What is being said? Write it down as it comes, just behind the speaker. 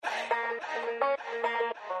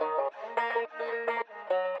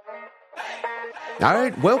All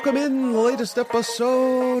right, welcome in the latest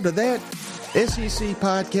episode of that SEC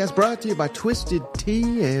podcast brought to you by Twisted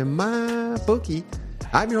Tea and My Bookie.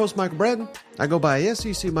 I'm your host, Michael Bratton. I go by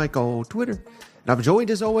SEC Mike on Twitter. And I'm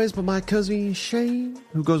joined, as always, by my cousin Shane,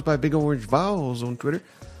 who goes by Big Orange Vols on Twitter.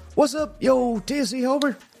 What's up, yo, Tennessee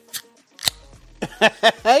Homer?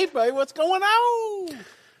 Hey, buddy, what's going on?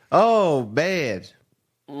 Oh, bad.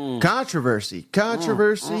 Controversy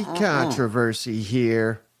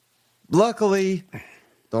here. Luckily,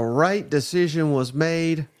 the right decision was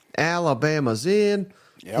made. Alabama's in.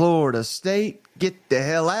 Yep. Florida State, get the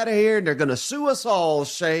hell out of here. They're going to sue us all,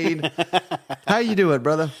 Shane. How you doing,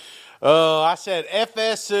 brother? Oh, I said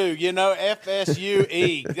FSU,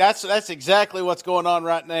 FSUE. That's exactly what's going on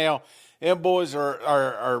right now. Them boys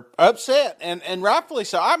are upset, and rightfully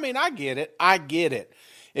so. I mean, I get it.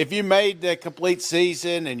 If you made the complete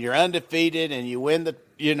season and you're undefeated and you win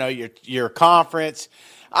your conference,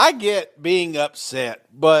 I get being upset,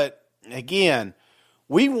 but again,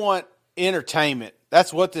 we want entertainment.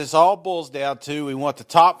 That's what this all boils down to. We want the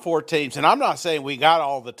top four teams, and I'm not saying we got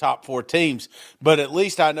all the top four teams, but at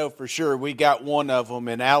least I know for sure we got one of them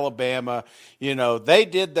in Alabama. They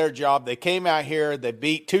did their job. They came out here. They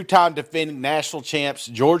beat two-time defending national champs,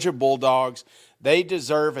 Georgia Bulldogs. They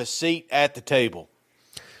deserve a seat at the table.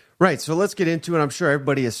 Right, so let's get into it. I'm sure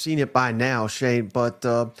everybody has seen it by now, Shane, but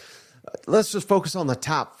let's just focus on the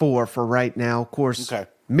top four for right now. Of course, okay.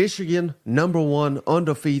 Michigan, number one,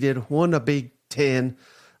 undefeated, won the Big Ten,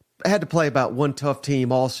 had to play about one tough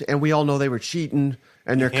team also, and we all know they were cheating,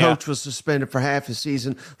 and their coach was suspended for half the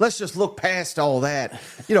season. Let's just look past all that.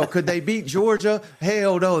 Could they beat Georgia?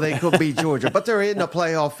 Hell no, they couldn't beat Georgia, but they're in the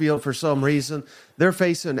playoff field for some reason. They're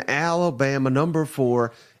facing Alabama, number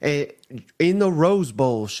four, in the Rose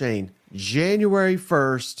Bowl, Shane, January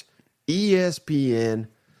 1st, ESPN.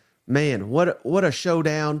 Man, what a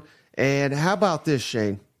showdown. And how about this,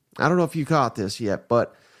 Shane? I don't know if you caught this yet,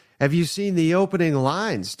 but have you seen the opening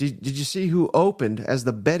lines? Did you see who opened as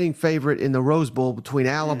the betting favorite in the Rose Bowl between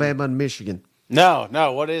Alabama and Michigan? No,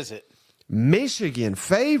 what is it? Michigan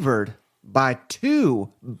favored by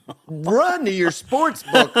 2. Run to your sports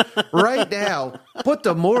book right now. Put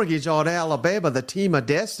the mortgage on Alabama, the team of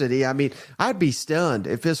destiny. I mean, I'd be stunned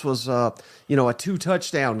if this was a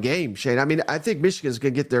 2-touchdown game, Shane. I mean, I think Michigan's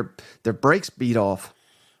going to get their brakes beat off.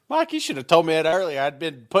 Mike, you should have told me that earlier. I'd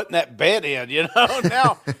been putting that bet in,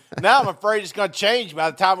 Now I'm afraid it's going to change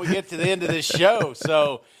by the time we get to the end of this show.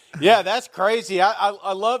 So, yeah, that's crazy.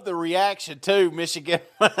 I love the reaction, too, Michigan.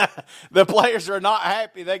 The players are not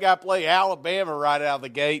happy. They got to play Alabama right out of the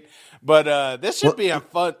gate. But this should be a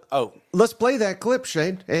fun – oh. Let's play that clip,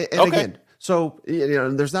 Shane. And okay. Again, so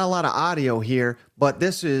there's not a lot of audio here, but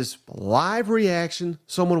this is live reaction.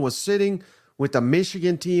 Someone was sitting with the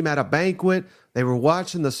Michigan team at a banquet. They were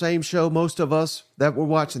watching the same show most of us that were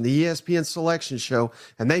watching, the ESPN selection show,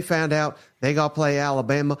 and they found out they got to play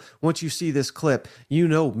Alabama. Once you see this clip,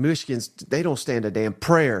 Michigan's, they don't stand a damn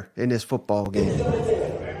prayer in this football game.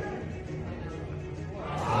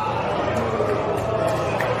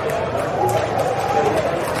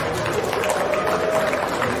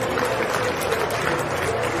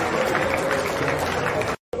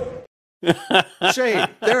 Shane,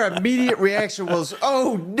 their immediate reaction was,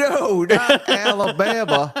 "Oh no, not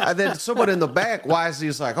Alabama!" And then someone in the back wisely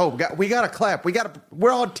is like, "Oh, we got to clap.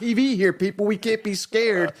 We're on TV here, people. We can't be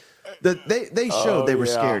scared." They showed they were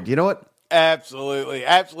scared. You know what? Absolutely.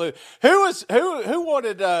 Who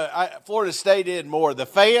wanted Florida State in more, the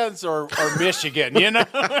fans or Michigan? I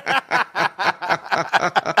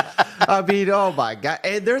mean, oh my God,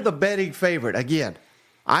 and they're the betting favorite again.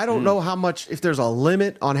 I don't know how much, if there's a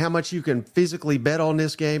limit on how much you can physically bet on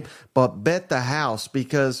this game, but bet the house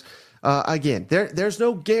because, again, there's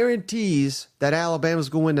no guarantees that Alabama's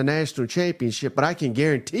going to win the national championship, but I can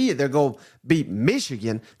guarantee you they're going to beat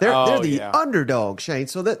Michigan. They're the underdog, Shane,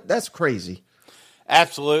 so that's crazy.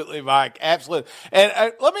 Absolutely, Mike. Absolutely.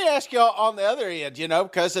 And let me ask you on the other end,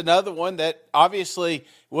 because another one that obviously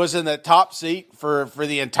was in the top seat for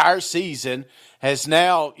the entire season has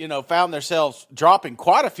now, found themselves dropping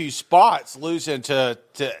quite a few spots, losing to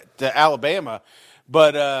Alabama.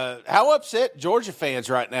 But how upset Georgia fans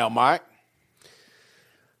right now, Mike?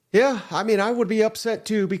 Yeah, I mean, I would be upset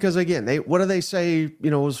too because, again, what do they say?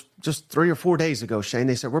 It was just 3 or 4 days ago, Shane.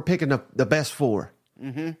 They said, we're picking the best 4.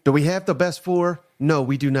 Mm-hmm. Do we have the best 4? No,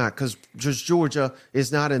 we do not, because just Georgia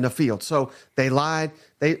is not in the field. So they lied.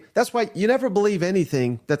 That's why you never believe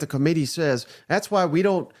anything that the committee says. That's why we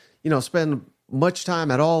don't, spend much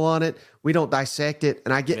time at all on it. We don't dissect it.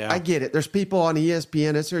 And I get it. There's people on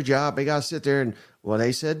ESPN. It's their job. They got to sit there and Well,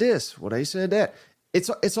 they said this. Well, they said that.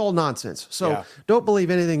 It's all nonsense. So don't believe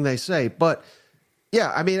anything they say. But,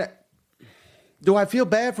 yeah, I mean, do I feel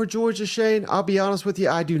bad for Georgia, Shane? I'll be honest with you,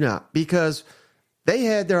 I do not. Because they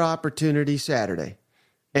had their opportunity Saturday,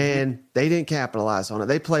 and they didn't capitalize on it.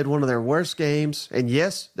 They played one of their worst games. And,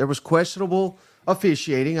 yes, there was questionable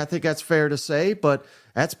officiating. I think that's fair to say. But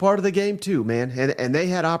that's part of the game too, man. And they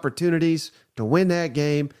had opportunities to win that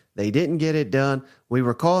game. They didn't get it done. We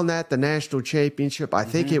were calling that the national championship. I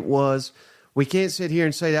think it was. We can't sit here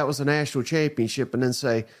and say that was a national championship and then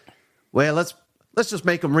say, well, let's just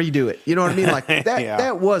make them redo it. You know what I mean? Like that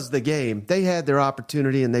that was the game. They had their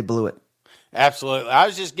opportunity and they blew it. Absolutely. I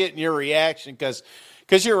was just getting your reaction because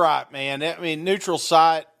you're right, man. I mean, neutral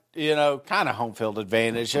site, kind of home field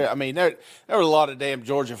advantage. I mean, there were a lot of damn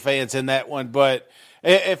Georgia fans in that one, but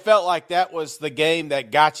it felt like that was the game that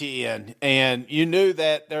got you in, and you knew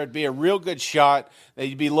that there would be a real good shot that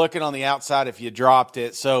you'd be looking on the outside if you dropped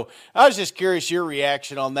it. So I was just curious your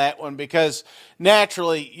reaction on that one because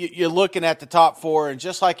naturally you're looking at the top four, and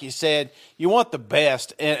just like you said, you want the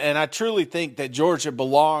best, and I truly think that Georgia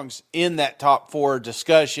belongs in that top four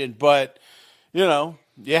discussion, but, you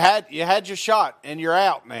had your shot, and you're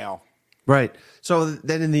out now. Right. So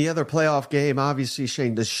then in the other playoff game, obviously,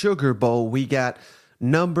 Shane, the Sugar Bowl, we got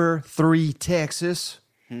number 3 Texas,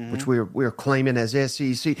 which we're claiming as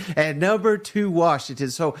SEC, and number 2 Washington.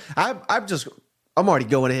 So I'm already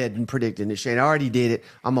going ahead and predicting it, Shane. I already did it.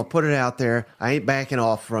 I'm going to put it out there. I ain't backing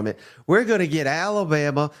off from it. We're going to get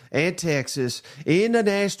Alabama and Texas in the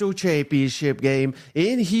national championship game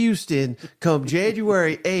in Houston come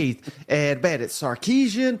January 8th. And, man, it's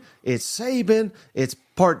Sarkisian, it's Saban, it's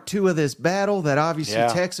part 2 of this battle that obviously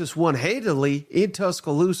Texas won handily in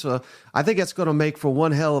Tuscaloosa. I think that's going to make for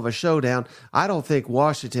one hell of a showdown. I don't think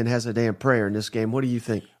Washington has a damn prayer in this game. What do you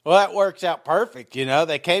think? Well, that works out perfect.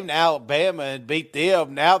 They came to Alabama and beat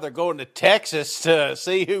them. Now they're going to Texas to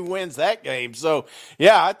see who wins that game. So,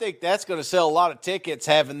 yeah, I think that's going to sell a lot of tickets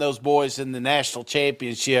having those boys in the national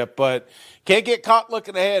championship. But can't get caught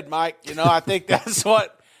looking ahead, Mike. I think that's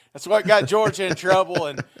what got Georgia in trouble,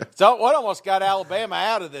 and so what almost got Alabama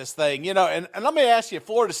out of this thing, And let me ask you,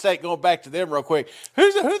 Florida State, going back to them real quick, who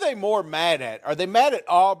are they more mad at? Are they mad at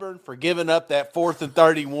Auburn for giving up that 4th and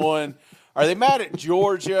 31? Are they mad at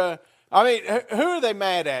Georgia? I mean, who are they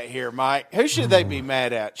mad at here, Mike? Who should they be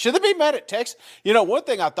mad at? Should they be mad at Texas? One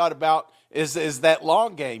thing I thought about is that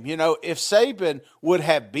long game. If Saban would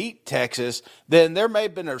have beat Texas, then there may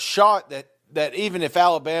have been a shot that even if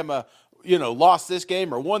Alabama lost this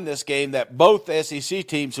game or won this game, that both SEC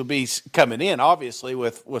teams will be coming in, obviously,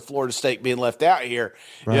 with Florida State being left out here,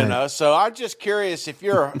 right. So I'm just curious, if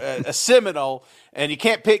you're a Seminole and you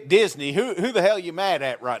can't pick Disney, who the hell are you mad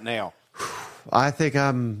at right now? I think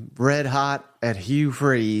I'm red hot at Hugh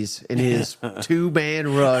Freeze in his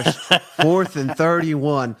 2-man rush, 4th and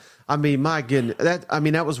 31. I mean, my goodness,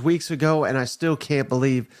 that was weeks ago, and I still can't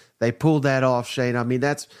believe they pulled that off, Shane. I mean,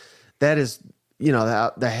 that is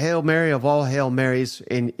the Hail Mary of all Hail Marys,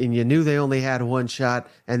 and you knew they only had one shot,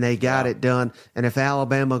 and they got it done. And if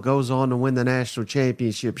Alabama goes on to win the national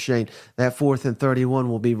championship, Shane, that 4th and 31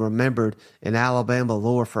 will be remembered in Alabama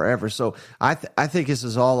lore forever. So I think this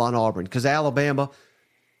is all on Auburn, because Alabama,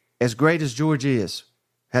 as great as Georgia is,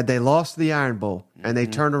 had they lost the Iron Bowl and they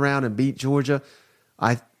turned around and beat Georgia,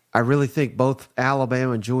 I really think both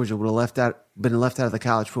Alabama and Georgia would have been left out of the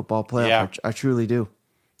college football playoff. Yeah. I truly do.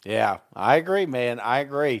 Yeah, I agree, man. I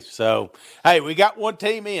agree. So, hey, we got one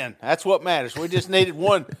team in. That's what matters. We just needed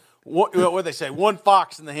one what do they say? One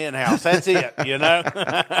fox in the hen house. That's it,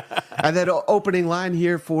 And then opening line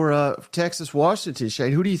here for Texas, Washington,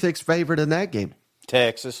 Shane. Who do you think's favored in that game?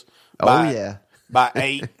 Texas. Yeah. By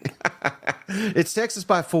 8. It's Texas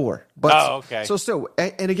by 4. But, okay. So still,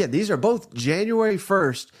 and again, these are both January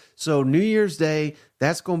 1st. So New Year's Day,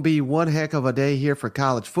 that's going to be one heck of a day here for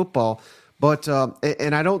college football. But,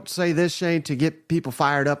 and I don't say this, Shane, to get people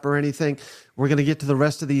fired up or anything. We're going to get to the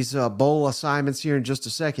rest of these bowl assignments here in just a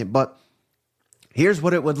second. But here's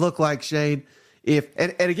what it would look like, Shane.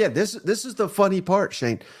 And again, this is the funny part,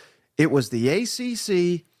 Shane. It was the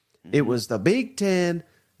ACC. It was the Big Ten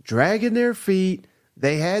dragging their feet.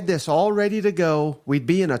 They had this all ready to go. We'd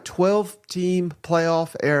be in a 12-team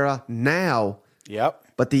playoff era now. Yep.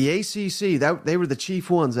 But the ACC, they were the chief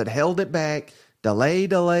ones that held it back. Delay,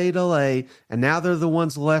 and now they're the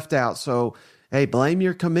ones left out. So, hey, blame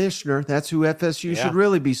your commissioner. That's who FSU should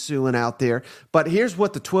really be suing out there. But here's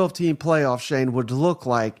what the 12-team playoff, Shane, would look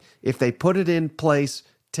like if they put it in place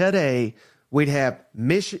today. We'd have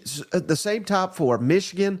the same top 4,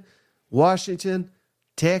 Michigan, Washington,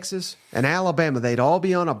 Texas, and Alabama. They'd all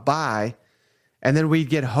be on a bye. And then we'd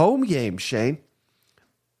get home games, Shane.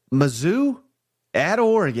 Mizzou at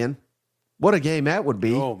Oregon. What a game that would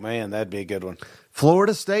be. Oh, man, that'd be a good one.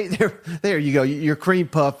 Florida State, there you go. Your cream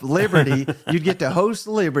puff, Liberty. You'd get to host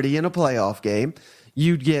Liberty in a playoff game.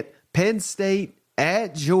 You'd get Penn State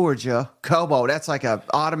at Georgia. Come on, that's like an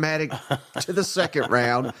automatic to the second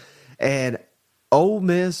round. And Ole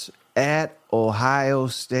Miss at Ohio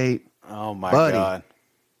State. Oh, my God.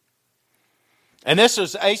 And this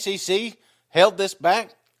was ACC held this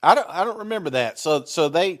back? I don't remember that. So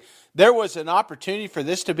there was an opportunity for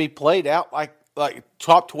this to be played out like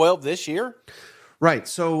top 12 this year? Right.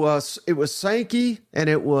 So it was Sankey and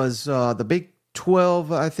it was the Big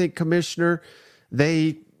 12, I think, commissioner.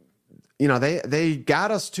 They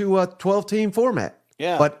got us to a 12-team format.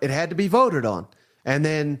 Yeah. But it had to be voted on. And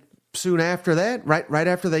then soon after that, right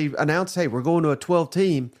after they announced, hey, we're going to a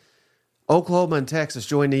 12-team, Oklahoma and Texas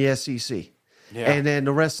joined the SEC. Yeah. And then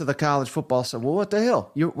the rest of the college football said, well, what the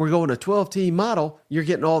hell? We're going to a 12-team model. You're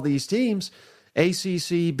getting all these teams.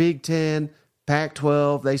 ACC, Big 10,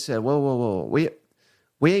 Pac-12. They said, whoa.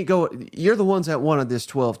 We ain't going. You're the ones that wanted this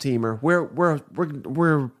 12-teamer.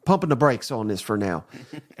 We're pumping the brakes on this for now.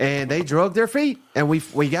 And they drug their feet. And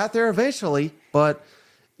we got there eventually. But,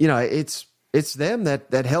 it's them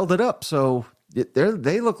that held it up. So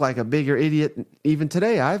they look like a bigger idiot even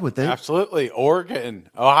today, I would think. Absolutely. Oregon,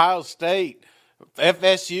 Ohio State,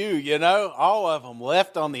 FSU, all of them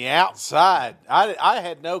left on the outside. I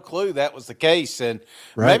had no clue that was the case, and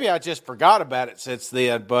maybe I just forgot about it since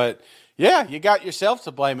then. But, yeah, you got yourself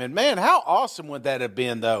to blame. And, man, how awesome would that have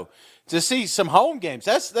been, though, to see some home games?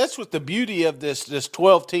 That's what the beauty of this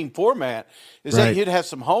 12-team format is, that you'd have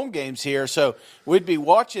some home games here. So we'd be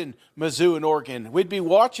watching Mizzou and Oregon. We'd be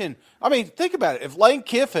watching – I mean, think about it. If Lane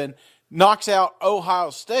Kiffin – knocks out Ohio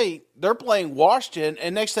State, they're playing Washington,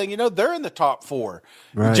 and next thing you know, they're in the top 4.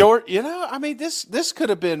 Right. I mean, this could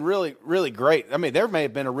have been really, really great. I mean, there may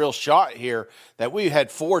have been a real shot here that we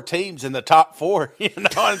had 4 teams in the top 4, and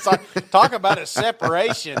it's like, talk about a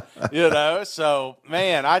separation, So,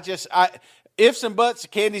 man, ifs and buts,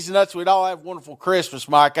 candies and nuts, we'd all have a wonderful Christmas,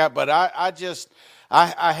 Mike. But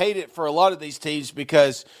I hate it for a lot of these teams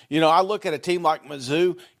because, I look at a team like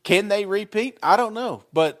Mizzou. Can they repeat? I don't know.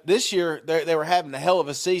 But this year, they were having a hell of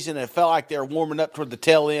a season, and it felt like they were warming up toward the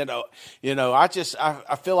tail end.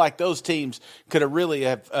 I feel like those teams could have really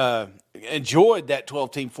have enjoyed that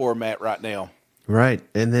 12-team format right now. Right.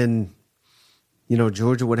 And then,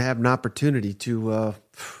 Georgia would have an opportunity to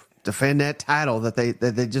defend that title that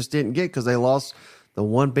they just didn't get because they lost the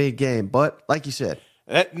one big game. But like you said,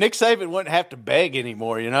 Nick Saban wouldn't have to beg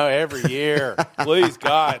anymore, every year. Please,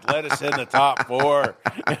 God, let us in the top 4.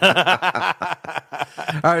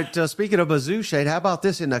 All right, speaking of Mizzou, Shane, how about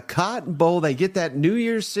this? In the Cotton Bowl, they get that New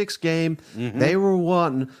Year's Six game. Mm-hmm. They were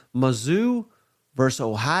wanting Mizzou versus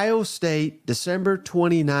Ohio State, December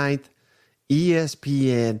 29th,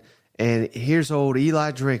 ESPN. And here's old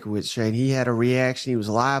Eli Drinkowitz, Shane. He had a reaction. He was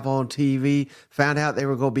live on TV, found out they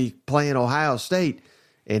were going to be playing Ohio State.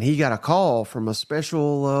 And he got a call from a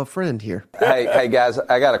special friend here. Hey, guys,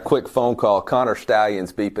 I got a quick phone call. Connor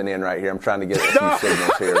Stallion's beeping in right here. I'm trying to get a few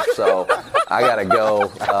signals here, so I got to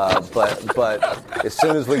go. But as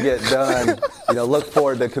soon as we get done, look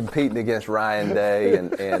forward to competing against Ryan Day,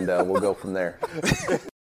 and we'll go from there.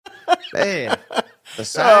 Man, the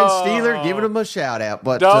sign stealer giving him a shout out.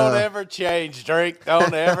 But don't ever change, Drake.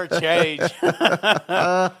 Don't ever change.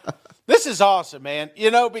 This is awesome, man.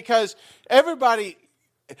 Because everybody.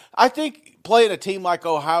 I think playing a team like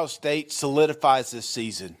Ohio State solidifies this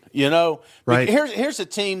season, Right. Here's a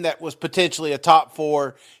team that was potentially a top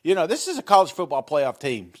 4. This is a college football playoff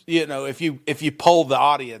team. If you poll the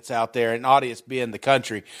audience out there, and audience being the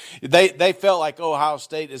country, they felt like Ohio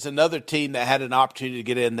State is another team that had an opportunity to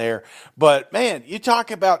get in there. But, man, you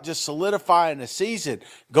talk about just solidifying a season.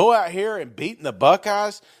 Go out here and beating the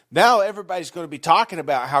Buckeyes. Now everybody's going to be talking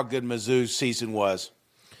about how good Mizzou's season was.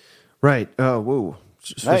 Right. Whoa.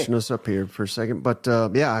 Switching us up here for a second, but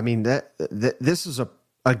I mean this is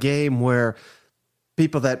a game where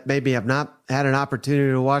people that maybe have not had an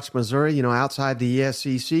opportunity to watch Missouri, outside the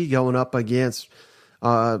SEC, going up against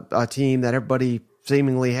a team that everybody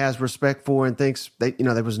seemingly has respect for and thinks they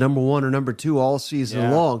was number 1 or number 2 all season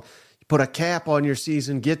long. You put a cap on your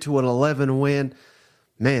season, get to an 11 win,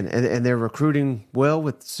 man, and they're recruiting well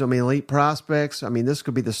with some elite prospects. I mean, this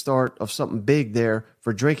could be the start of something big there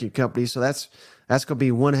for Drinking Company. So that's going to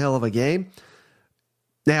be one hell of a game.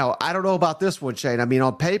 Now, I don't know about this one, Shane. I mean,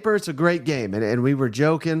 on paper, it's a great game. And we were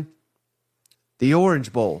joking. The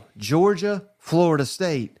Orange Bowl, Georgia, Florida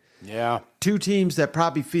State. Yeah. 2 teams that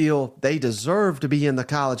probably feel they deserve to be in the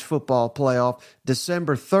college football playoff.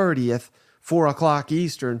 December 30th, 4 o'clock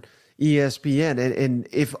Eastern, ESPN. And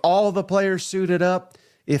if all the players suited up,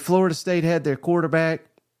 if Florida State had their quarterback,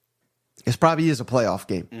 it probably is a playoff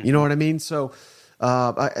game. Mm-hmm. You know what I mean? So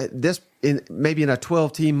maybe in a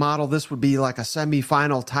 12-team model, this would be like a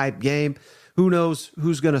semifinal type game. Who knows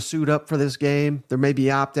who's going to suit up for this game? There may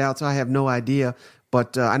be opt-outs. I have no idea.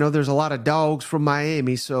 But I know there's a lot of dogs from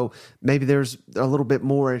Miami, so maybe there's a little bit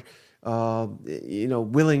more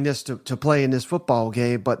willingness to play in this football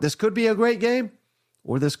game. But this could be a great game,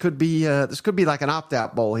 or this could be like an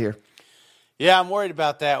opt-out bowl here. Yeah, I'm worried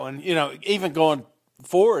about that one. Even going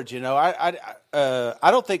forward, I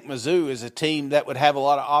don't think Mizzou is a team that would have a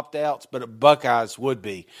lot of opt-outs, but Buckeyes would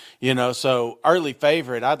be. So early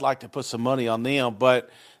favorite, I'd like to put some money on them, but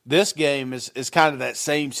this game is kind of that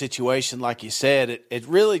same situation, like you said. It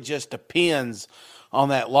really just depends on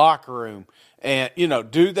that locker room. And,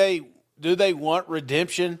 do they want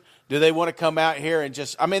redemption? Do they want to come out here and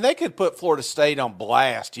they could put Florida State on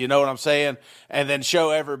blast, you know what I'm saying? And then show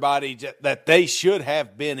everybody that they should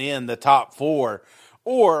have been in the top 4.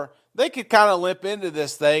 Or they could kind of limp into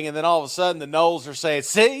this thing, and then all of a sudden the Noles are saying,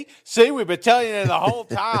 see, we've been telling you the whole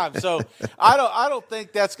time. So I don't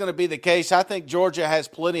think that's going to be the case. I think Georgia has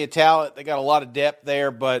plenty of talent. They got a lot of depth there,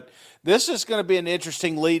 but this is going to be an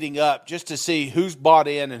interesting leading up just to see who's bought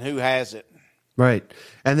in and who hasn't. Right.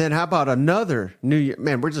 And then how about another New Year?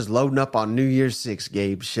 Man, we're just loading up on New Year's 6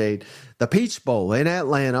 games, Shade. The Peach Bowl in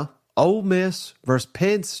Atlanta, Ole Miss versus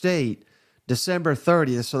Penn State, December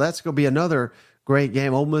 30th. So that's going to be another great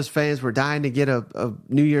game. Ole Miss fans were dying to get a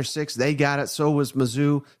New Year's 6. They got it. So was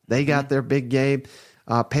Mizzou. They got their big game.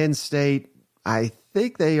 Penn State, I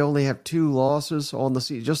think they only have 2 losses on the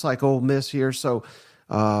season, just like Ole Miss here. So,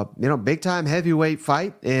 big time heavyweight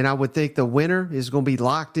fight. And I would think the winner is going to be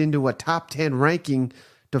locked into a top 10 ranking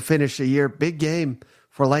to finish the year. Big game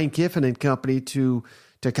for Lane Kiffin and company to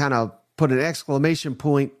kind of put an exclamation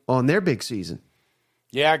point on their big season.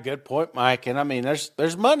 Yeah, good point, Mike. And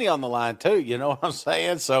there's money on the line too. You know what I'm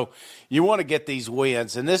saying? So you want to get these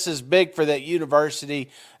wins, and this is big for that university.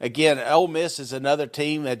 Again, Ole Miss is another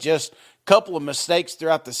team that just a couple of mistakes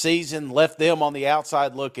throughout the season left them on the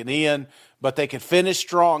outside looking in, but they could finish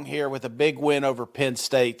strong here with a big win over Penn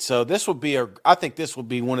State. So I think this will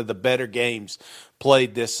be one of the better games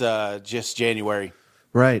played this just January.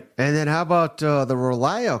 Right. And then how about the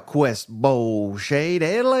ReliaQuest Bowl, Shade?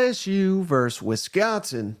 LSU versus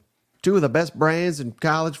Wisconsin, 2 of the best brands in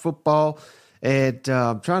college football. And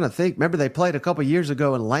I'm trying to think. Remember, they played a couple years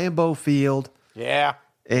ago in Lambeau Field. Yeah.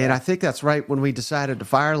 And I think that's right when we decided to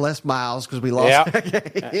fire Les Miles because we lost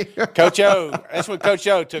that game. Coach O. That's when Coach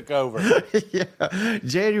O took over. Yeah.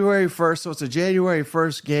 January 1st. So it's a January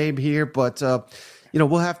 1st game here. But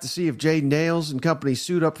we'll have to see if Jaden Daniels and company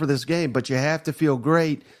suit up for this game, but you have to feel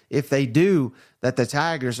great if they do that the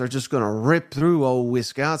Tigers are just going to rip through old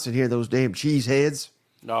Wisconsin here, those damn cheeseheads.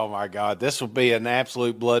 Oh, my God. This will be an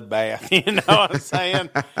absolute bloodbath. You know what I'm saying?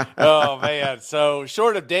 Oh, man. So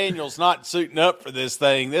short of Daniels not suiting up for this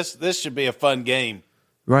thing, this should be a fun game.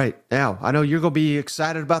 Right. Now, I know you're going to be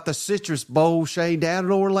excited about the Citrus Bowl, Shane, down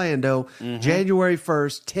in Orlando, January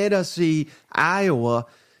 1st, Tennessee, Iowa.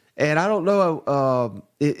 And I don't know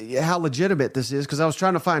how legitimate this is because I was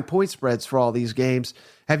trying to find point spreads for all these games.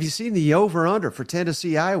 Have you seen the over-under for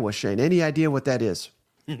Tennessee, Iowa, Shane? Any idea what that is?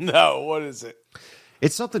 No, what is it?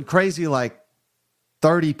 It's something crazy like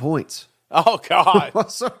 30 points. Oh, God.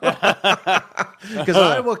 Because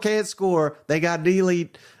Iowa can't score. They got an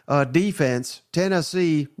elite defense.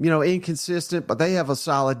 Tennessee, inconsistent, but they have a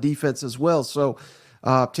solid defense as well. So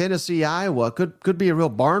Tennessee, Iowa could be a real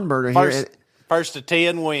barn burner here. First to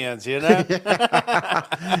 10 wins, and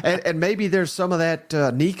maybe there's some of that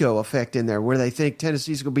Nico effect in there where they think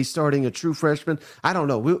Tennessee's going to be starting a true freshman. I don't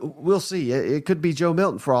know. We'll see. It could be Joe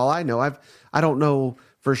Milton for all I know. I don't know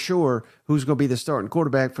for sure who's going to be the starting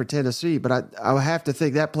quarterback for Tennessee, but I have to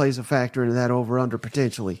think that plays a factor into that over-under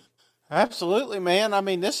potentially. Absolutely, man.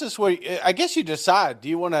 This is where I guess you decide. Do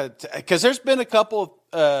you want to – because there's been a couple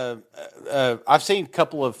of I've seen a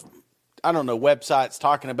couple of – websites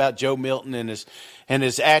talking about Joe Milton and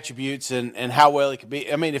his attributes and how well he could be.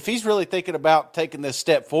 If he's really thinking about taking this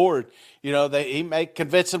step forward, he may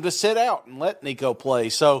convince him to sit out and let Nico play.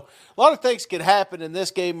 So a lot of things could happen in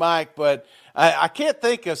this game, Mike, but I can't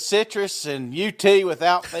think of Citrus and UT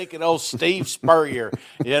without thinking old Steve Spurrier,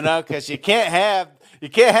 because you can't have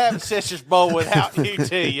a Citrus Bowl without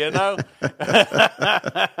UT,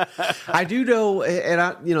 I do know,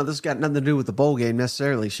 and this got nothing to do with the bowl game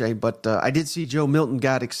necessarily, Shane, but I did see Joe Milton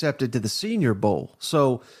got accepted to the Senior Bowl.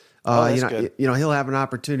 So, he'll have an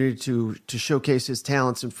opportunity to showcase his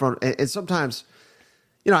talents in front. And sometimes,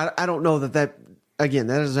 I don't know that again,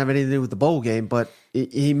 that doesn't have anything to do with the bowl game, but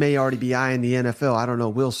he may already be eyeing the NFL. I don't know.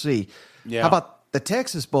 We'll see. Yeah. How about the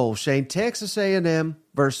Texas Bowl, Shane? Texas A&M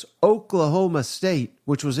versus Oklahoma State,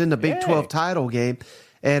 which was in the Big 12 title game.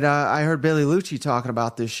 And I heard Billy Lucci talking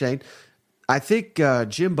about this, Shane. I think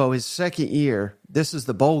Jimbo, his second year, this is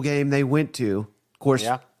the bowl game they went to. Of course,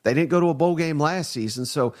 they didn't go to a bowl game last season,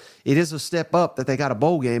 so it is a step up that they got a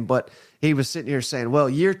bowl game. But he was sitting here saying, well,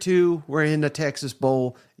 year 2, we're in the Texas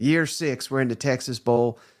Bowl. Year 6, we're in the Texas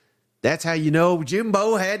Bowl. That's how you know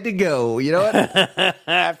Jimbo had to go. You know what?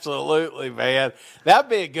 Absolutely, man. That'd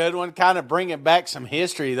be a good one, kind of bringing back some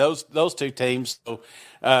history, those two teams. So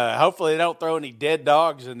hopefully they don't throw any dead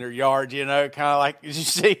dogs in their yard, kind of like you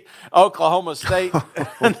see Oklahoma State.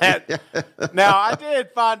 Now, I did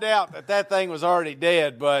find out that thing was already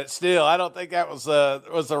dead, but still, I don't think that was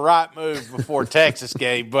the right move before Texas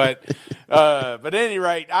game. But at any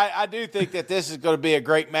rate, I do think that this is going to be a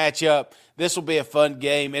great matchup. This will be a fun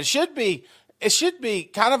game. It should be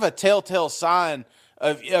kind of a telltale sign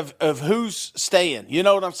of who's staying. You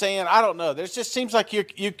know what I'm saying? I don't know. There just seems like you're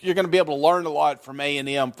going to be able to learn a lot from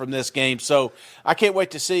A&M from this game. So I can't wait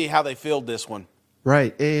to see how they field this one.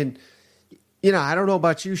 Right. And, I don't know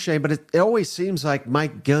about you, Shane, but it always seems like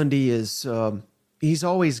Mike Gundy is he's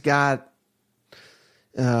always got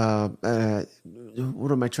what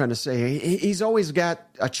am I trying to say? He's always got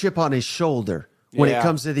a chip on his shoulder when it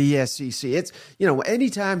comes to the SEC. It's,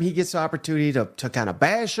 anytime he gets the opportunity to kind of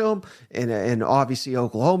bash them, and obviously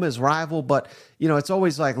Oklahoma is rival, but, it's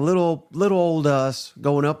always like little old us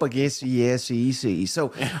going up against the SEC.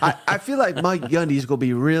 So I feel like Mike Gundy is going to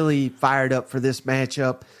be really fired up for this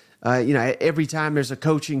matchup. Every time there's a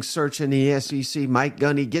coaching search in the SEC, Mike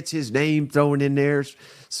Gundy gets his name thrown in there.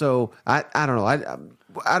 So I don't know.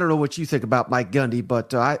 I don't know what you think about Mike Gundy,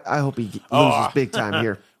 but I hope he loses big time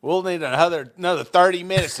here. We'll need another 30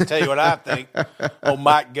 minutes to tell you what I think on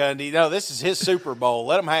Mike Gundy. No, this is his Super Bowl.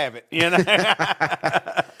 Let him have it.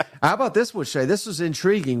 How about this one, Shay? This was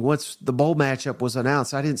intriguing. Once the bowl matchup was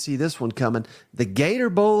announced, I didn't see this one coming. The Gator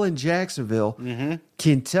Bowl in Jacksonville,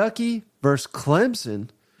 Kentucky versus Clemson.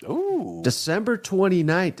 Ooh. December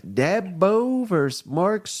 29th, Dabo versus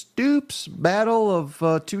Mark Stoops. Battle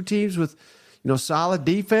of two teams with, solid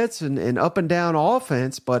defense and up and down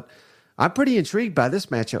offense. But I'm pretty intrigued by this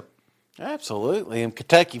matchup. Absolutely. And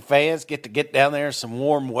Kentucky fans get to get down there in some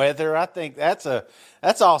warm weather. I think that's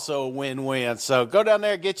also a win-win. So go down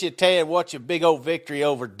there, get you a tan, watch a big old victory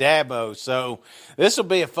over Dabo. So this will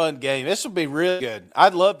be a fun game. This will be really good.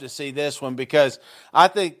 I'd love to see this one because I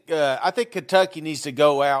think Kentucky needs to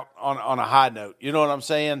go out on a high note. You know what I'm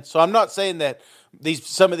saying? So I'm not saying that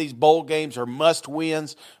some of these bowl games are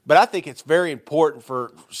must-wins, but I think it's very important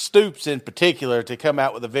for Stoops in particular to come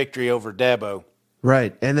out with a victory over Dabo.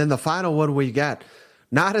 Right. And then the final one we got,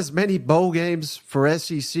 not as many bowl games for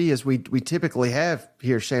SEC as we typically have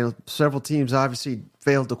here, Shane. Several teams obviously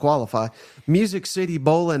failed to qualify. Music City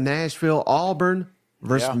Bowl in Nashville, Auburn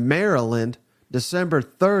versus Maryland, December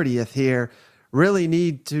 30th here. Really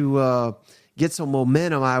need to get some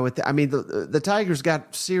momentum. The Tigers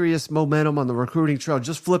got serious momentum on the recruiting trail.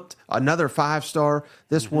 Just flipped another 5-star.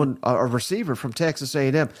 This one, a receiver from Texas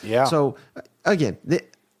A&M. Yeah. So, again,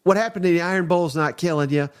 what happened in the Iron Bowl is not killing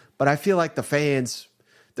you, but I feel like the fans,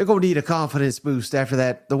 they're going to need a confidence boost after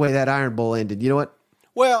that, the way that Iron Bowl ended. You know what?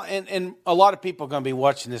 Well, and a lot of people are going to be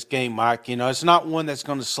watching this game, Mike. It's not one that's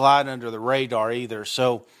going to slide under the radar either.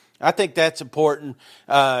 So I think that's important.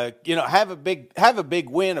 Have a big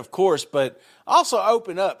win, of course, but also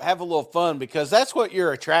open up, have a little fun, because that's what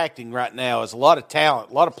you're attracting right now is a lot of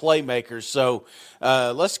talent, a lot of playmakers. So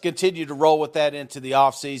let's continue to roll with that into the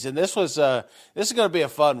offseason. This is going to be a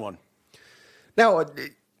fun one. Now,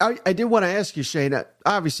 I did want to ask you, Shane,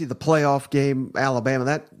 obviously the playoff game,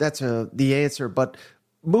 Alabama, that's the answer. But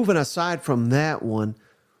moving aside from that one,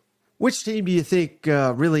 which team do you think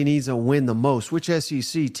really needs a win the most? Which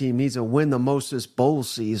SEC team needs a win the most this bowl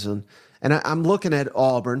season? And I'm looking at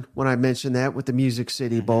Auburn when I mentioned that with the Music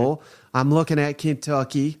City Bowl. I'm looking at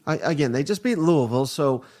Kentucky. Again, they just beat Louisville,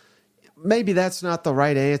 so maybe that's not the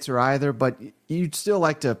right answer either, but you'd still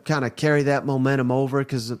like to kind of carry that momentum over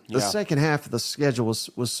because the second half of the schedule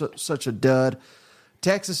was such a dud.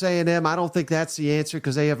 Texas A&M, I don't think that's the answer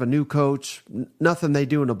because they have a new coach. Nothing they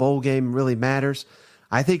do in a bowl game really matters.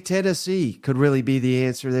 I think Tennessee could really be the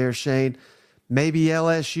answer there, Shane. Maybe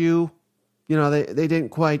LSU. They didn't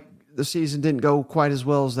quite – the season didn't go quite as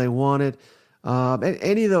well as they wanted.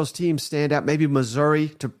 Any of those teams stand out. Maybe Missouri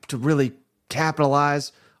to really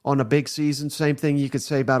capitalize on a big season. Same thing you could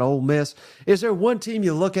say about Ole Miss. Is there one team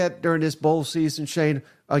you look at during this bowl season, Shane,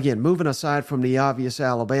 again, moving aside from the obvious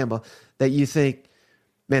Alabama, that you think,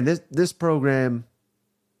 man, this program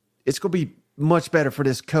it's going to be much better for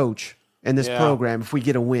this coach and this program if we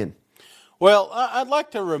get a win. Well, I'd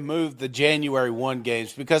like to remove the January 1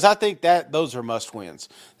 games because I think that those are must wins.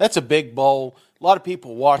 That's a big bowl. A lot of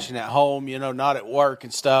people watching at home, not at work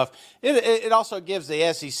and stuff. It also gives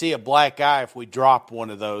the SEC a black eye if we drop one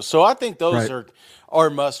of those. So I think those are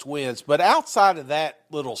must wins. But outside of that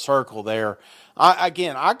little circle there, I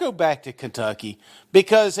go back to Kentucky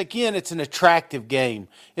because, again, it's an attractive game.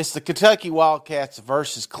 It's the Kentucky Wildcats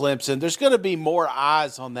versus Clemson. There's going to be more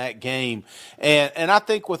eyes on that game. And I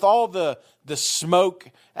think with all the smoke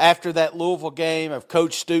after that Louisville game of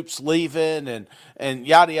Coach Stoops leaving and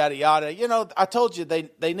yada, yada, yada, I told you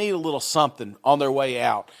they need a little something on their way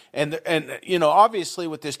out. And obviously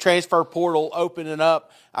with this transfer portal opening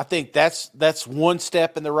up, I think that's one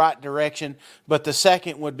step in the right direction. But the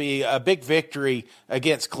second would be a big victory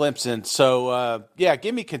against Clemson. So,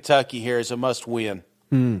 give me Kentucky here as a must win.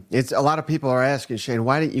 It's a lot of people are asking, Shane,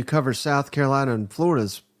 why didn't you cover South Carolina and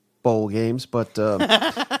Florida's bowl games? But there's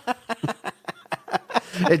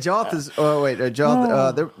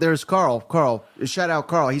Carl. Carl, shout out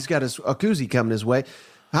Carl. He's got a koozie coming his way.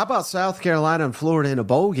 How about South Carolina and Florida in a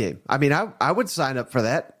bowl game? I mean, I would sign up for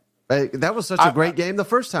that. That was such a great game the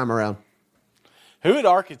first time around. Who did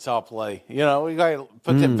Arkansas play? We got to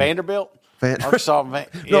put them Vanderbilt. Arkansas,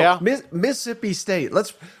 Mississippi State.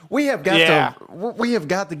 We have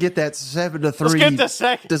got to get that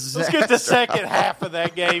 7-3. Let's get the second half of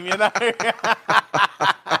that game.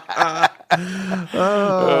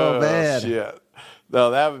 Oh man, shit.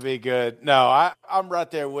 No, that would be good. No, I'm right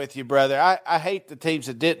there with you, brother. I hate the teams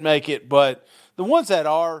that didn't make it, but the ones that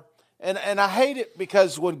are, and I hate it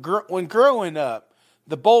because when growing up,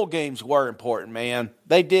 the bowl games were important, man.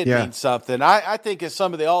 They did mean something. I think it's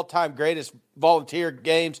some of the all-time greatest volunteer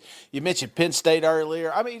games. You mentioned Penn State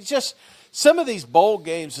earlier. I mean, just some of these bowl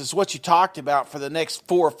games is what you talked about for the next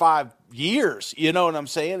 4 or 5 years. You know what I'm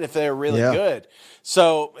saying? If they're really good.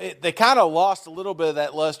 So they kind of lost a little bit of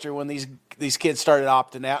that luster when these kids started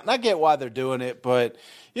opting out. And I get why they're doing it, but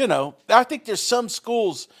I think there's some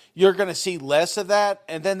schools you're going to see less of that,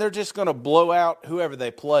 and then they're just going to blow out whoever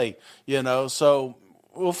they play. So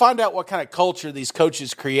we'll find out what kind of culture these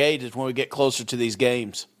coaches created when we get closer to these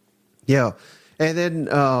games. Yeah. And then,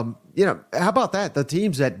 how about that? The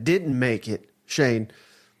teams that didn't make it, Shane,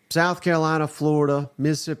 South Carolina, Florida,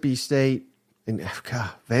 Mississippi State, and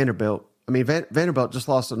Vanderbilt. I mean, Vanderbilt just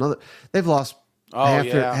lost another. They've lost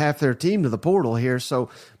half their team to the portal here, so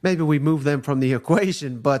maybe we move them from the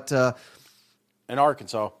equation. But and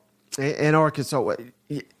Arkansas. And Arkansas.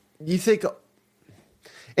 You think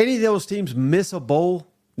any of those teams miss a bowl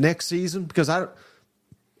next season? Because I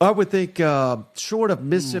would think short of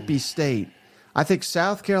Mississippi State, I think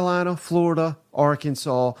South Carolina, Florida,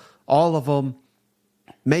 Arkansas, all of them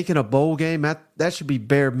making a bowl game, that should be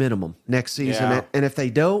bare minimum next season. Yeah. And if they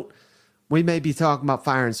don't, we may be talking about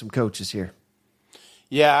firing some coaches here.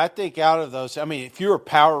 Yeah, I think out of those, if you were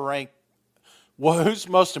power ranked, who's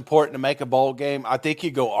most important to make a bowl game? I think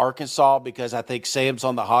you go Arkansas because I think Sam's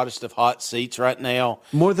on the hottest of hot seats right now.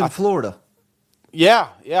 More than Florida. Yeah.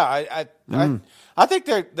 I think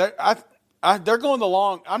they're going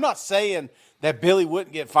along. I'm not saying that Billy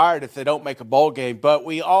wouldn't get fired if they don't make a bowl game, but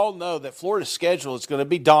we all know that Florida's schedule is going to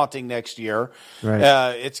be daunting next year. Right.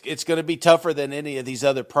 It's going to be tougher than any of these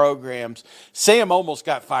other programs. Sam almost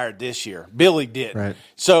got fired this year. Billy didn't. Right.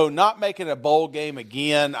 So not making a bowl game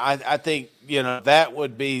again, I think that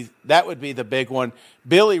would be the big one.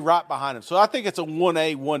 Billy right behind him. So I think it's a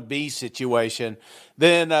 1A, 1B situation.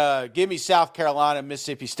 Then give me South Carolina,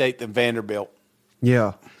 Mississippi State, then Vanderbilt.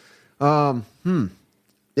 Yeah.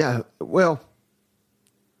 Yeah. Well.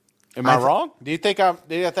 Am I wrong? Do you think I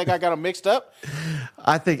got them mixed up?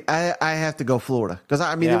 I think I have to go Florida because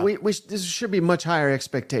this should be much higher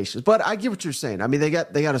expectations. But I get what you're saying. I mean, they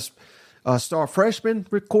got a star freshman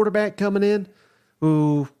quarterback coming in,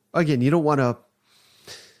 who again you don't want to.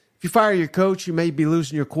 If you fire your coach, you may be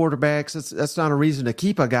losing your quarterbacks. That's not a reason to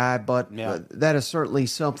keep a guy, but that is certainly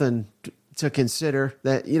something to consider.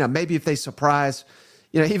 That maybe if they surprise,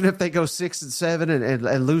 even if they go 6-7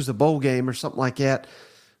 and lose the bowl game or something like that.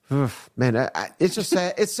 Man, it's just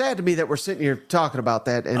sad. It's sad to me that we're sitting here talking about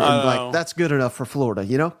that, and like that's good enough for Florida,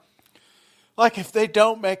 Like if they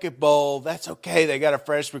don't make a bowl, that's okay. They got a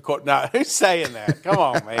freshman court. No, who's saying that? Come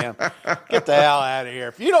on, man, get the hell out of here.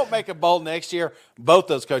 If you don't make a bowl next year, both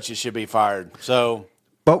those coaches should be fired. So,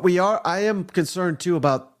 but I am concerned too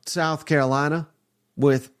about South Carolina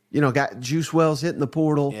with got Juice Wells hitting the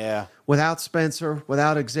portal. Yeah, without Spencer,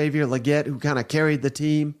 without Xavier Legette, who kind of carried the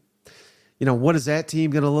team. what is that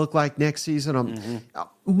team going to look like next season?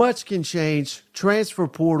 Much can change. Transfer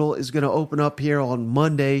portal is going to open up here on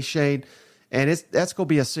Monday, Shane, and that's going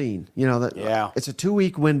to be a scene. It's a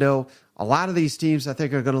 2-week window. A lot of these teams, I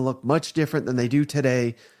think, are going to look much different than they do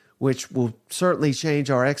today, which will certainly change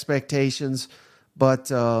our expectations.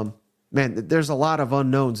 But, man, there's a lot of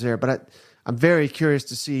unknowns there. But I'm very curious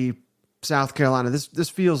to see South Carolina. This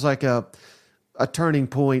feels like a turning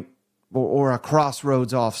point or a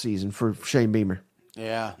crossroads offseason for Shane Beamer.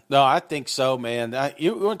 Yeah. No, I think so, man.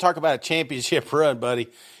 You want to talk about a championship run, buddy.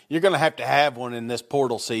 You're going to have one in this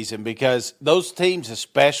portal season because those teams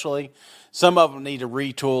especially, some of them need a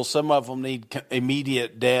retool. Some of them need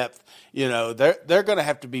immediate depth. They're going to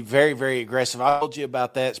have to be very, very aggressive. I told you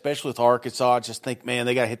about that, especially with Arkansas. I just think, man,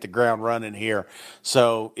 they got to hit the ground running here.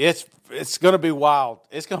 So it's going to be wild.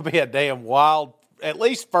 It's going to be a damn wild, at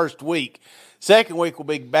least first week. Second week will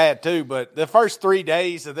be bad too, but the first 3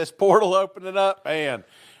 days of this portal opening up, man,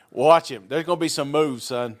 watch him. There's going to be some moves,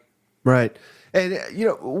 son. Right. And,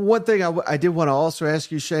 one thing I did want to also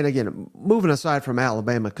ask you, Shane, again, moving aside from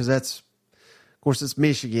Alabama, because of course, it's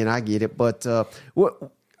Michigan. I get it. But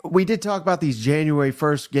we did talk about these January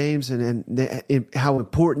 1st games and how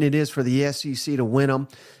important it is for the SEC to win them.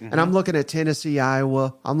 Mm-hmm. And I'm looking at Tennessee,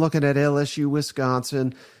 Iowa. I'm looking at LSU,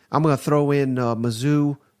 Wisconsin. I'm going to throw in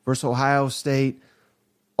Mizzou versus Ohio State,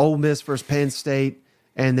 Ole Miss versus Penn State,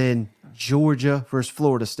 and then Georgia versus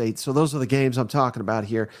Florida State. So those are the games I'm talking about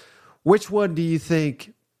here. Which one do you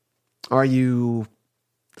think are you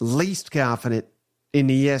least confident in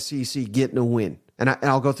the SEC getting a win? And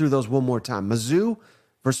I'll go through those one more time. Mizzou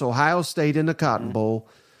versus Ohio State in the Cotton Bowl,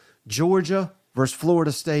 Georgia versus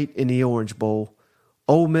Florida State in the Orange Bowl,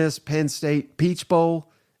 Ole Miss, Penn State, Peach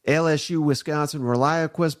Bowl, LSU, Wisconsin,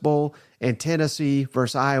 ReliaQuest Bowl, and Tennessee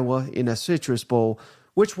versus Iowa in a Citrus Bowl.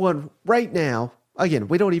 Which one right now, again,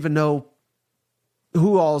 we don't even know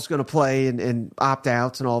who all is going to play and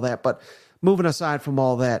opt-outs and all that, but moving aside from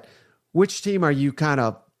all that, which team are you kind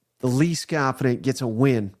of the least confident gets a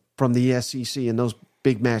win from the SEC in those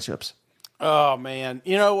big matchups? Oh, man.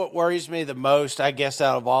 You know what worries me the most, I guess,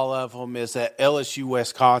 out of all of them is that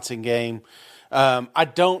LSU-Wisconsin game. I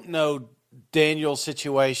don't know Daniel's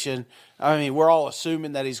situation. I mean, we're all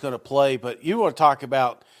assuming that he's going to play, but you want to talk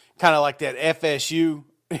about kind of like that FSU,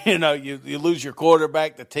 you lose your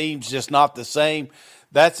quarterback, the team's just not the same.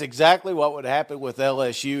 That's exactly what would happen with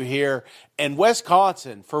LSU here. And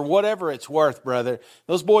Wisconsin, for whatever it's worth, brother,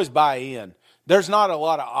 those boys buy in. There's not a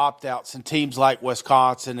lot of opt-outs in teams like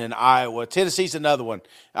Wisconsin and Iowa. Tennessee's another one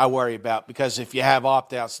I worry about because if you have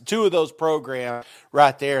opt-outs, two of those programs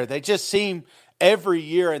right there, they just seem every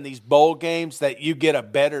year in these bowl games that you get a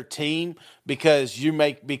better team because you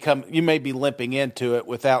may be limping into it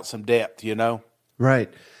without some depth,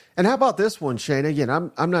 Right. And how about this one, Shane? Again,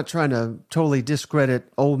 I'm not trying to totally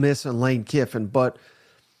discredit Ole Miss and Lane Kiffin, but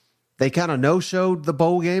they kind of no-showed the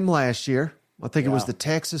bowl game last year. I think it was the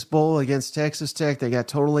Texas Bowl against Texas Tech. They got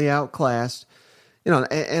totally outclassed.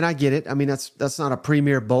 And I get it. I mean, that's not a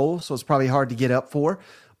premier bowl, so it's probably hard to get up for.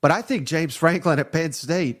 But I think James Franklin at Penn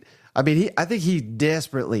State, I think he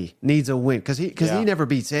desperately needs a win because he never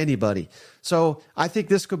beats anybody. So I think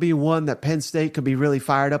this could be one that Penn State could be really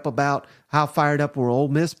fired up about. How fired up will Ole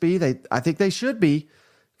Miss be? I think they should be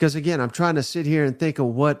because, again, I'm trying to sit here and think of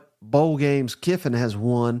what bowl games Kiffin has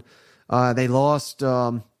won. They lost,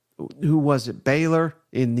 who was it, Baylor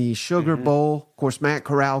in the Sugar Bowl. Of course, Matt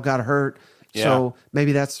Corral got hurt, so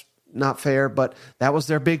maybe that's not fair, but that was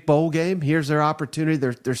their big bowl game. Here's their opportunity,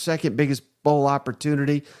 their second biggest bowl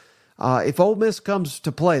opportunity. If Ole Miss comes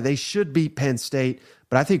to play, they should beat Penn State,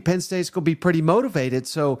 but I think Penn State's going to be pretty motivated.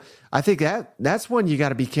 So I think that's one you got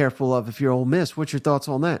to be careful of if you're Ole Miss. What's your thoughts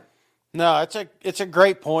on that? No, it's a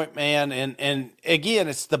great point, man. And again,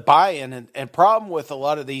 it's the buy-in and problem with a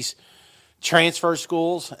lot of these transfer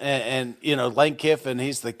schools and Lane Kiffin,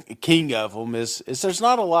 he's the king of them, is there's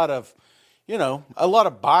not a lot of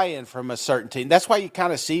buy-in from a certain team. That's why you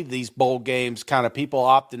kind of see these bowl games, kind of people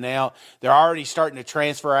opting out. They're already starting to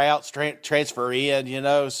transfer out, transfer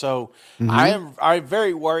in, So I'm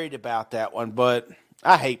very worried about that one. But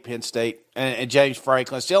I hate Penn State and James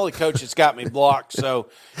Franklin. It's the only coach that's got me blocked. So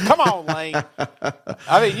come on, Lane.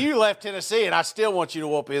 I mean, you left Tennessee, and I still want you to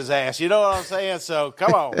whoop his ass. You know what I'm saying? So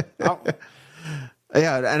come on.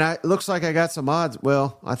 Yeah, and it looks like I got some odds.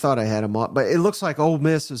 Well, I thought I had them on, but it looks like Ole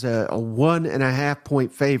Miss is a 1.5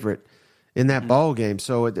 point favorite in that ball game.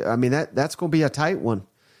 So, that's going to be a tight one.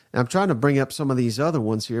 And I'm trying to bring up some of these other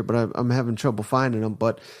ones here, but I'm having trouble finding them.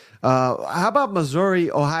 But how about Missouri,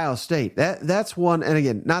 Ohio State? That's one. And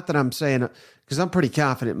again, not that I'm saying because I'm pretty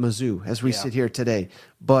confident Mizzou as we sit here today.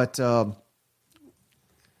 But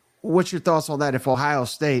what's your thoughts on that? If Ohio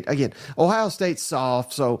State's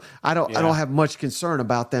soft, so I don't have much concern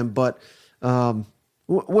about them. But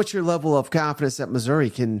what's your level of confidence that Missouri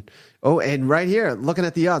can? Oh, and right here, looking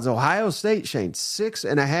at the odds, Ohio State, Shane,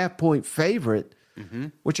 6.5 point favorite. Mm-hmm.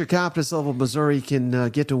 What's your confidence level Missouri can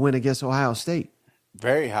get to win against Ohio State?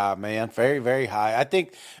 Very high, man. Very, very high. I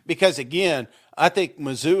think because, again, I think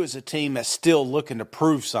Mizzou is a team that's still looking to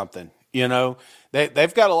prove something. You know,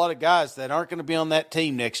 they've got a lot of guys that aren't going to be on that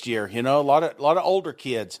team next year. You know, a lot of older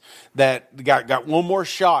kids that got one more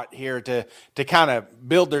shot here to kind of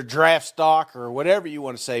build their draft stock or whatever you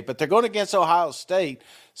want to say. But they're going against Ohio State.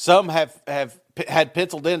 Some have had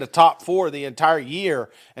penciled in the top 4 the entire year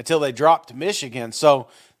until they dropped to Michigan. So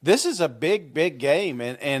this is a big, big game.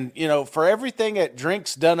 And you know, for everything that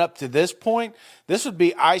Drink's done up to this point, this would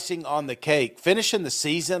be icing on the cake. Finishing the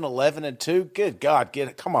season 11-2, good God, get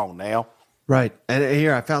it. Come on now. Right. And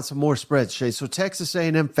here I found some more spreads, Shay. So Texas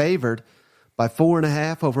A&M favored by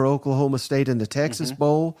 4.5 over Oklahoma State in the Texas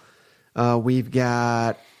Bowl. We've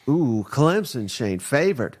got, Clemson, Shane,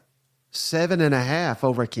 favored 7.5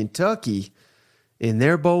 over Kentucky in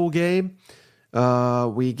their bowl game.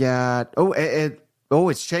 We got,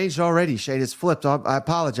 it's changed already, Shane. It's flipped. I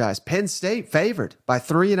apologize. Penn State favored by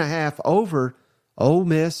 3.5 over Ole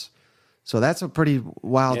Miss. So that's a pretty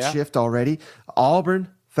wild shift already. Auburn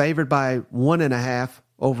favored by 1.5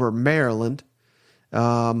 over Maryland.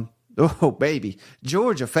 Baby.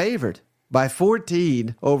 Georgia favored by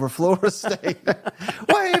 14 over Florida State.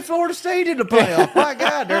 Why ain't Florida State in the playoff? My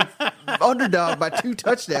God, they're underdog by 2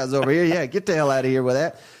 touchdowns over here. Yeah, get the hell out of here with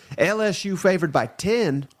that. LSU favored by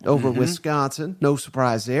 10 over Wisconsin. No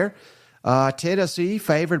surprise there. Tennessee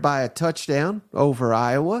favored by a touchdown over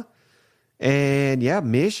Iowa. And,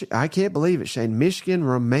 I can't believe it, Shane. Michigan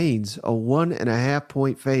remains a 1.5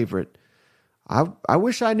 point favorite. I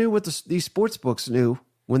wish I knew what these sports books knew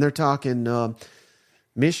when they're talking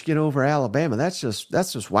Michigan over Alabama. That's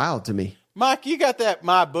just wild to me. Mike, you got that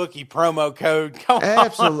MyBookie promo code. Come on.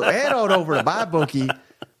 Absolutely. Head on over to MyBookie.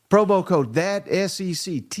 Promo code that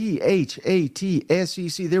SEC, THAT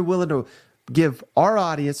SEC. They're willing to give our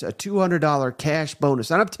audience a $200 cash bonus.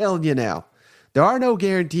 And I'm telling you now, there are no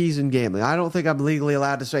guarantees in gambling. I don't think I'm legally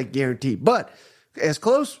allowed to say guarantee, but as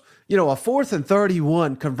close, a 4th and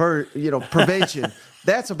 31 prevention.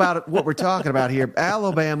 That's about what we're talking about here.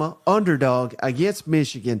 Alabama underdog against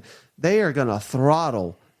Michigan. They are going to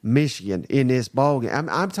throttle Michigan in this ball game.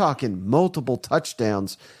 I'm talking multiple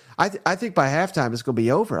touchdowns. I think by halftime it's going to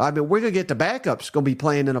be over. I mean, we're going to get the backups going to be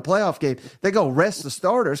playing in a playoff game. They go rest the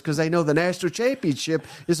starters because they know the national championship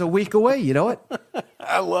is a week away. You know it?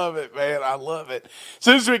 I love it, man. I love it. As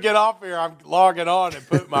soon as we get off here, I'm logging on and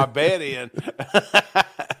putting my bet in.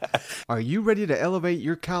 Are you ready to elevate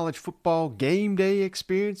your college football game day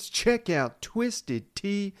experience? Check out Twisted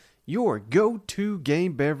Tea, your go-to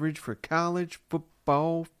game beverage for college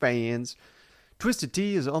football fans. Twisted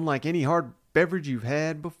Tea is unlike any hard beverage you've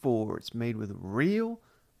had before. It's made with real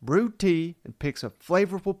brewed tea and picks a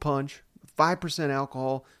flavorful punch, 5%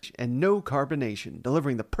 alcohol, and no carbonation,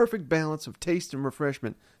 delivering the perfect balance of taste and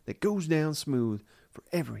refreshment that goes down smooth for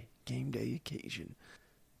every game day occasion.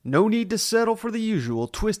 No need to settle for the usual.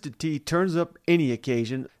 Twisted Tea turns up any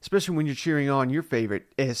occasion, especially when you're cheering on your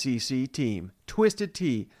favorite SEC team. Twisted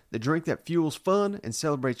Tea, the drink that fuels fun and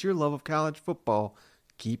celebrates your love of college football.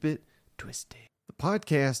 Keep it twisted. The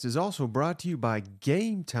podcast is also brought to you by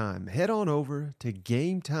Game Time. Head on over to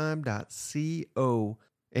gametime.co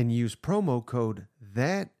and use promo code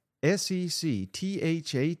THAT SEC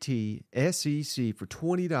for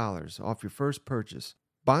 $20 off your first purchase.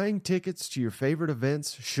 Buying tickets to your favorite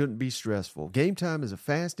events shouldn't be stressful. Game Time is a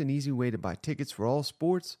fast and easy way to buy tickets for all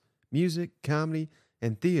sports, music, comedy,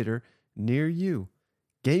 and theater near you.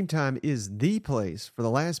 Game Time is the place for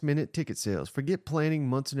the last-minute ticket sales. Forget planning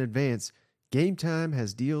months in advance. Game Time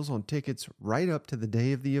has deals on tickets right up to the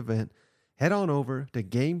day of the event. Head on over to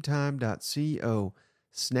gametime.co.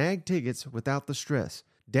 Snag tickets without the stress.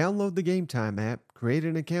 Download the Game Time app, create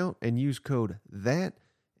an account, and use code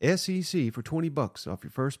THATSEC for $20 off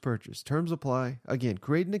your first purchase. Terms apply. Again,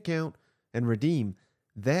 create an account and redeem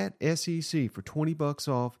THATSEC for $20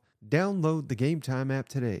 off. Download the Game Time app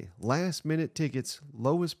today. Last minute tickets,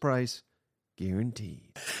 lowest price, guaranteed.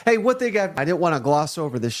 Hey, one thing I didn't want to gloss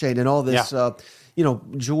over this, Shane, and all this,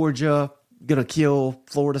 Georgia going to kill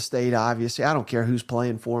Florida State, obviously. I don't care who's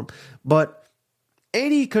playing for them. But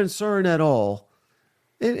any concern at all,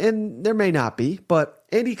 and there may not be, but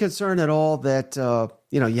any concern at all that,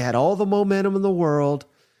 you had all the momentum in the world,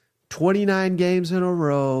 29 games in a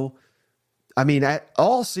row. I mean,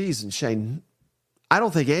 all season, Shane, I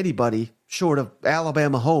don't think anybody, short of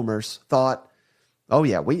Alabama homers, thought, oh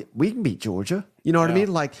yeah, we can beat Georgia. You know what I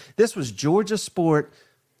mean? Like, this was Georgia sport.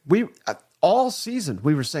 We all season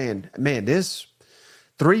we were saying, man, this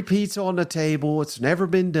three-peat's on the table. It's never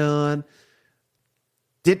been done.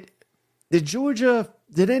 Did Georgia?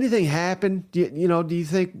 Did anything happen? Do you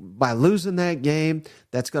think by losing that game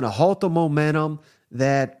that's going to halt the momentum?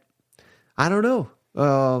 That I don't know.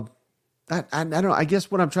 I don't know. I guess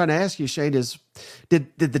what I'm trying to ask you, Shane, is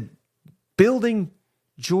did the building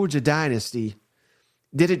Georgia dynasty,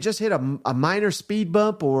 did it just hit a minor speed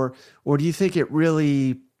bump, or do you think it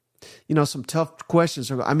really, some tough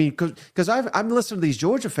questions? I mean, because I'm listening to these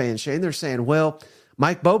Georgia fans, Shane. They're saying, well,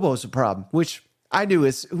 Mike Bobo's a problem, which I knew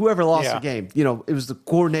is whoever lost the game. It was the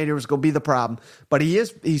coordinator was going to be the problem. But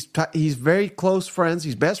he's very close friends.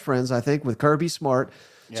 He's best friends, I think, with Kirby Smart.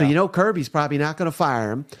 Yeah. So Kirby's probably not going to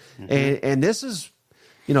fire him. Mm-hmm. And this is,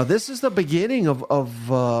 this is the beginning of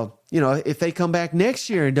if they come back next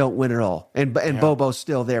year and don't win it all, and Bobo's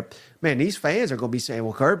still there, man, these fans are going to be saying,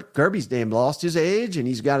 well, Kirby's damn lost his edge, and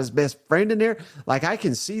he's got his best friend in there. Like, I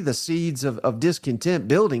can see the seeds of discontent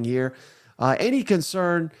building here. Any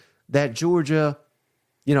concern that Georgia,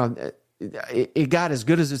 it got as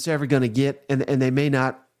good as it's ever going to get, and they may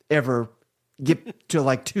not ever get to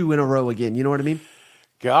like 2 in a row again. You know what I mean?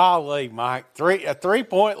 Golly, Mike, a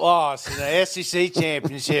 3-point loss in the SEC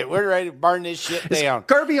championship. We're ready to burn this shit down. Is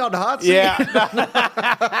Kirby on the hot seat? Yeah.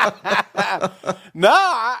 No,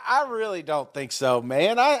 I really don't think so,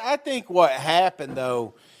 man. I think what happened,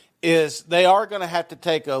 though, is they are going to have to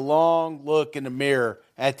take a long look in the mirror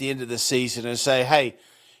at the end of the season and say, hey,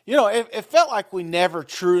 it felt like we never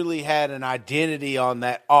truly had an identity on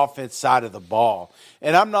that offense side of the ball.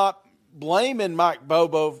 And I'm not blaming Mike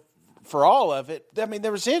Bobo for all of it. I mean,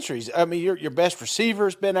 there was injuries. I mean, your best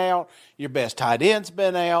receiver's been out. Your best tight end's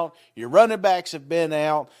been out. Your running backs have been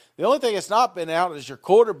out. The only thing that's not been out is your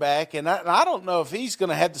quarterback, and I don't know if he's going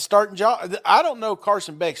to have the starting job. I don't know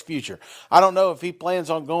Carson Beck's future. I don't know if he plans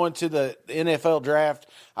on going to the NFL draft.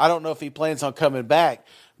 I don't know if he plans on coming back.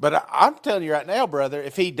 But I'm telling you right now, brother,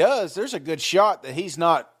 if he does, there's a good shot that he's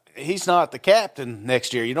not the captain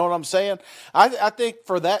next year. You know what I'm saying? I think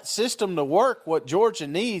for that system to work, what Georgia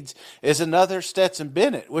needs is another Stetson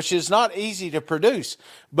Bennett, which is not easy to produce.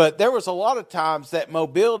 But there was a lot of times that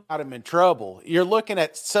Mobile got him in trouble. You're looking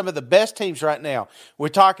at some of the best teams right now. We're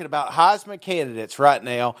talking about Heisman candidates right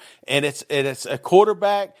now, and it's a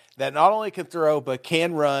quarterback that not only can throw but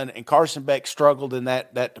can run, and Carson Beck struggled in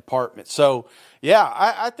that department. So, yeah,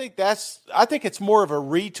 I think it's more of a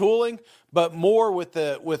retooling, but more with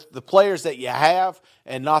the players that you have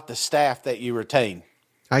and not the staff that you retain.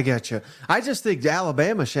 I got you. I just think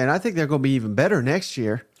Alabama, Shane, I think they're going to be even better next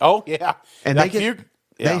year. Oh, yeah. And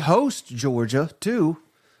they host Georgia, too.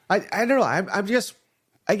 I don't know. I guess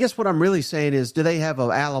what I'm really saying is, do they have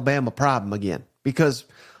an Alabama problem again? Because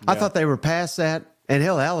I thought they were past that. And,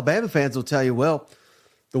 hell, Alabama fans will tell you, well,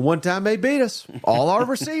 the one time they beat us, all our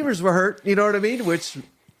receivers were hurt. You know what I mean? Which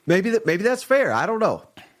maybe that's fair. I don't know.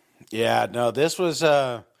 Yeah, no, this was,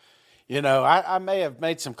 I may have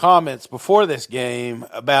made some comments before this game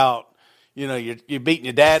about, you beating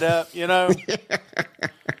your dad up,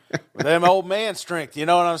 with them old man strength. You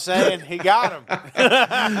know what I'm saying? He got him.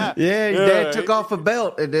 Yeah, your dad took off a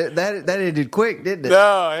belt, and that ended quick, didn't it?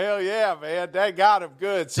 No, hell yeah, man. Dad got him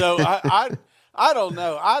good. So I don't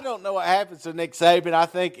know. I don't know what happens to Nick Saban. I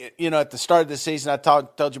think, at the start of the season, I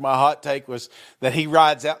told you my hot take was that he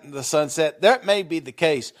rides out into the sunset. That may be the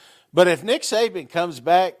case. But if Nick Saban comes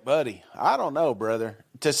back, buddy, I don't know, brother.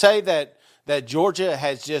 To say that Georgia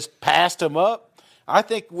has just passed him up, I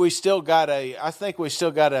think we still got a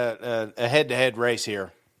head-to-head race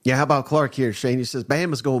here. Yeah, how about Clark here, Shane? He says,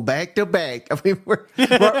 Bama's going back to back. I mean, we're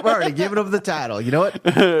already giving them the title. You know what?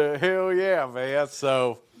 Hell yeah, man.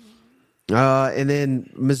 So... and then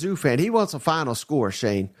Mizzou fan, he wants a final score,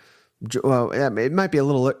 Shane. Well, it might be a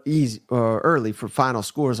little early for final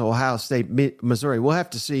scores. Ohio State, Missouri. We'll have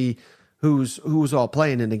to see who's all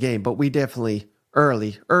playing in the game, but we definitely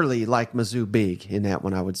early like Mizzou big in that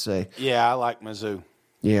one, I would say. Yeah, I like Mizzou.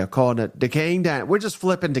 Yeah, calling it decaying dynasty. We're just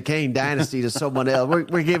flipping decaying dynasty to someone else.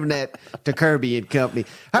 We're giving that to Kirby and company.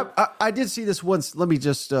 I did see this once. Let me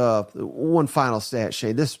just one final stat,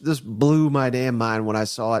 Shane. This blew my damn mind when I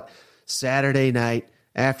saw it Saturday night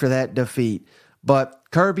after that defeat. But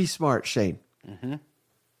Kirby Smart, Shane,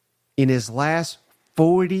 in his last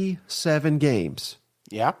 47 games,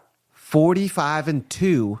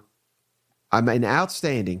 45-2, I mean,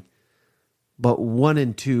 outstanding, but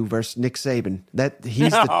 1-2 versus Nick Saban.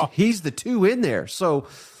 He's the two in there. So,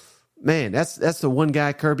 man, that's the one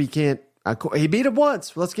guy Kirby can't He beat him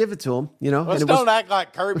once. Let's give it to him. Don't act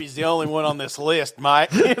like Kirby's the only one on this list,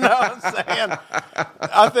 Mike. You know what I'm saying?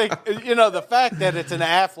 I think the fact that it's an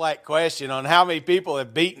Aflac question on how many people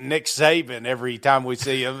have beaten Nick Saban every time we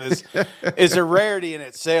see him is a rarity in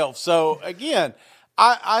itself. So again,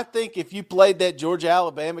 I think if you played that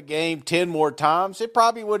Georgia-Alabama game 10 more times, it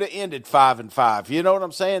probably would have ended 5-5. You know what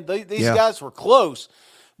I'm saying? These guys were close,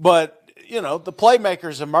 but the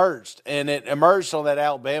playmakers emerged, and it emerged on that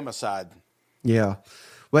Alabama side. Yeah.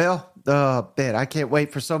 Well, man, I can't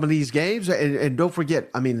wait for some of these games. And don't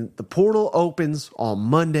forget, the portal opens on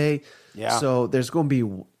Monday. Yeah. So there's going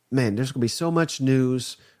to be so much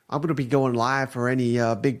news. I'm going to be going live for any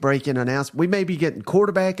big break-in announcement. We may be getting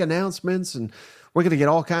quarterback announcements, and we're going to get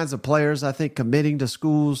all kinds of players, I think, committing to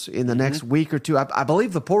schools in the next week or two. I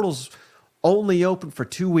believe the portal's only open for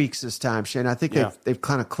 2 weeks this time, Shane. I think they've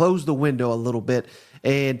kind of closed the window a little bit.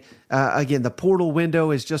 And again, the portal window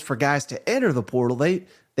is just for guys to enter the portal. They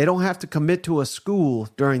don't have to commit to a school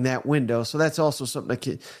during that window. So that's also something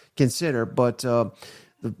to consider. But the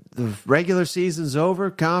regular season's over.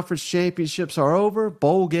 Conference championships are over.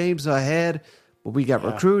 Bowl games ahead. But we got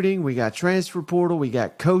recruiting. We got transfer portal. We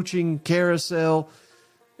got coaching carousel.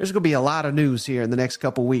 There's going to be a lot of news here in the next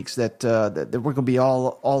couple of weeks that we're going to be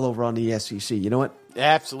all over on the SEC. You know what?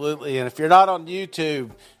 Absolutely. And if you're not on YouTube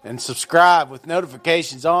and subscribe with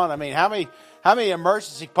notifications on, how many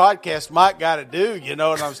emergency podcasts Mike got to do? You know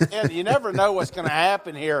what I'm saying? You never know what's going to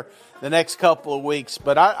happen here the next couple of weeks.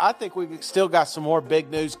 But I think we've still got some more big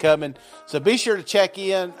news coming. So be sure to check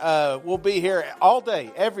in. We'll be here all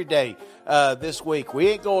day, every day this week. We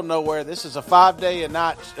ain't going nowhere. This is a 5-day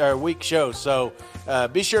a week show. So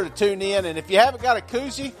be sure to tune in. And if you haven't got a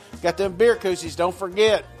koozie, got them beer koozies, don't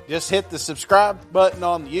forget. Just hit the subscribe button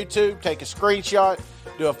on YouTube, take a screenshot,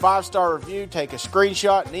 do a 5-star review, take a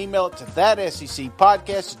screenshot, and email it to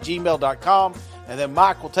thatsecpodcast@gmail.com, and then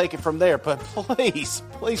Mike will take it from there. But please,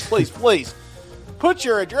 put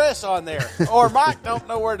your address on there, or Mike don't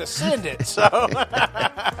know where to send it. So,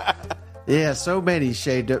 yeah, so many,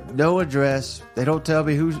 Shay. No address. They don't tell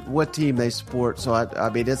me what team they support. So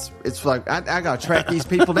it's like I got to track these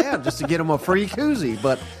people down just to get them a free koozie.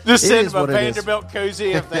 But just send them a Vanderbilt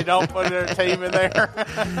koozie if they don't put their team in there.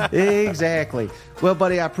 Exactly. Well,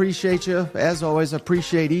 buddy, I appreciate you. As always, I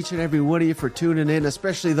appreciate each and every one of you for tuning in,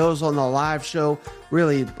 especially those on the live show.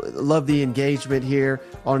 Really love the engagement here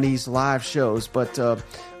on these live shows. But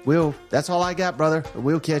that's all I got, brother.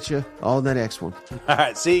 We'll catch you on the next one. All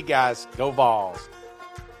right. See you guys. Go Vols.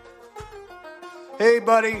 Hey,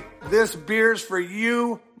 buddy. This beer's for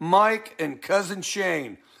you, Mike, and Cousin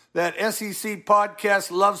Shane. That SEC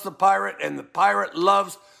podcast loves the Pirate, and the Pirate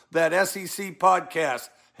loves that SEC podcast.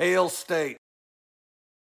 Hail State.